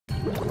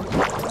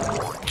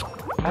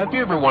Have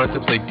you ever wanted to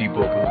play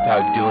Deepwoken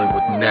without dealing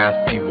with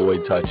nasty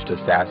void-touched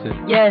assassins?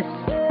 Yes.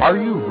 Are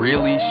you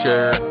really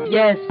sure?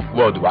 Yes.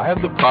 Well, do I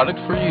have the product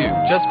for you,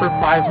 just for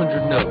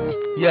 500 notes.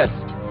 Yes,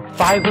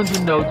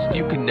 500 notes,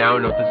 you can now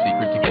know the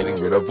secret to getting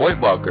rid of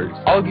Voidwalkers.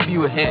 I'll give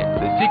you a hint.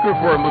 The secret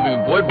for removing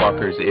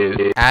Voidwalkers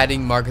is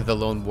adding Mark of the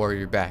Lone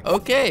Warrior back.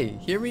 Okay,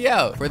 hear me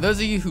out. For those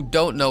of you who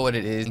don't know what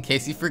it is, in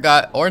case you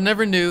forgot or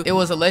never knew, it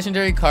was a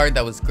legendary card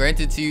that was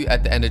granted to you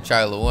at the end of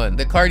Trial of 1.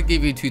 The card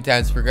gave you 2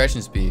 times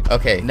progression speed.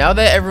 Okay, now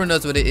that everyone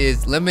knows what it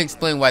is, let me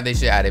explain why they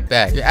should add it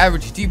back. Your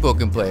average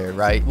Deepwoken player,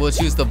 right, will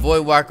choose the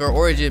Voidwalker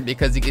origin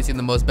because it gets you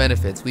the most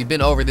benefits. We've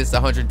been over this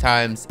 100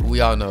 times,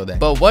 we all know that.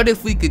 But what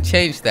if we could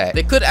change that?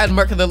 They could add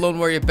Mark of the Lone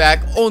Warrior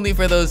back only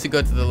for those who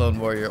go to the Lone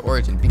Warrior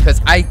origin,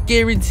 because I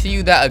guarantee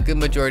you that a good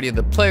majority of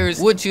the players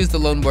would choose the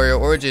Lone Warrior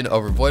origin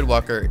over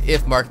Voidwalker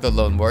if Mark the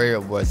Lone Warrior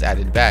was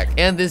added back.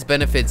 And this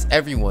benefits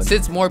everyone.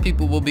 Since more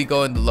people will be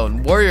going the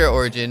Lone Warrior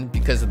origin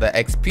because of the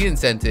XP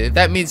incentive,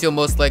 that means you'll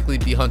most likely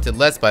be hunted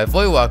less by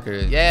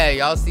Voidwalkers. Yeah,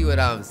 y'all see what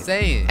I'm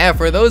saying. And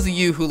for those of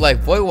you who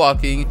like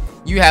Voidwalking,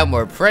 you have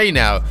more prey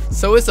now,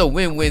 so it's a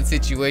win-win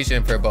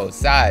situation for both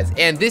sides.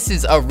 And this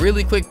is a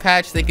really quick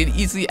patch. They could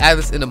easily add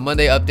this in a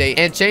Monday update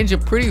and change a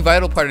pretty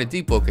vital part of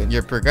Deepwoken,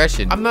 your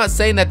progression. I'm not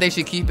saying that they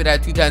should keep it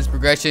at 2 times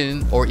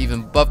progression or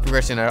even buff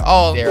progression at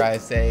all, dare I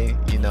say,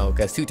 you know,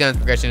 because 2 times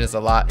progression is a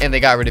lot and they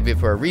got rid of it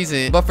for a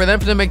reason. But for them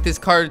to make this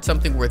card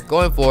something worth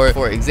going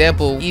for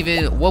example,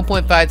 even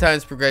 1.5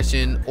 times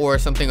progression or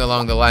something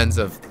along the lines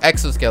of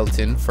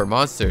exoskeleton for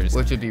monsters,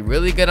 which would be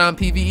really good on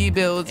PvE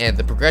builds, and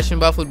the progression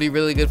buff would be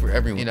really good for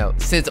everyone. You know,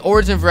 since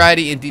origin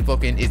variety in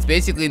Deepwoken is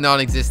basically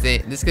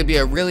non-existent, this could be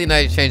a really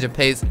nice change of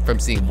pace from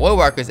seeing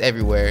Voidwalkers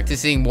everywhere to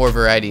seeing more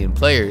variety in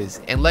players.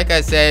 And like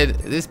I said,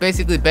 this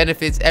basically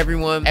benefits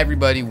everyone.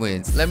 Everybody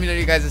wins. Let me know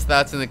your guys'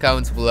 thoughts in the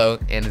comments below,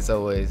 and as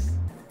always,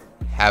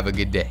 have a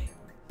good day.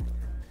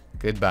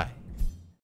 Goodbye.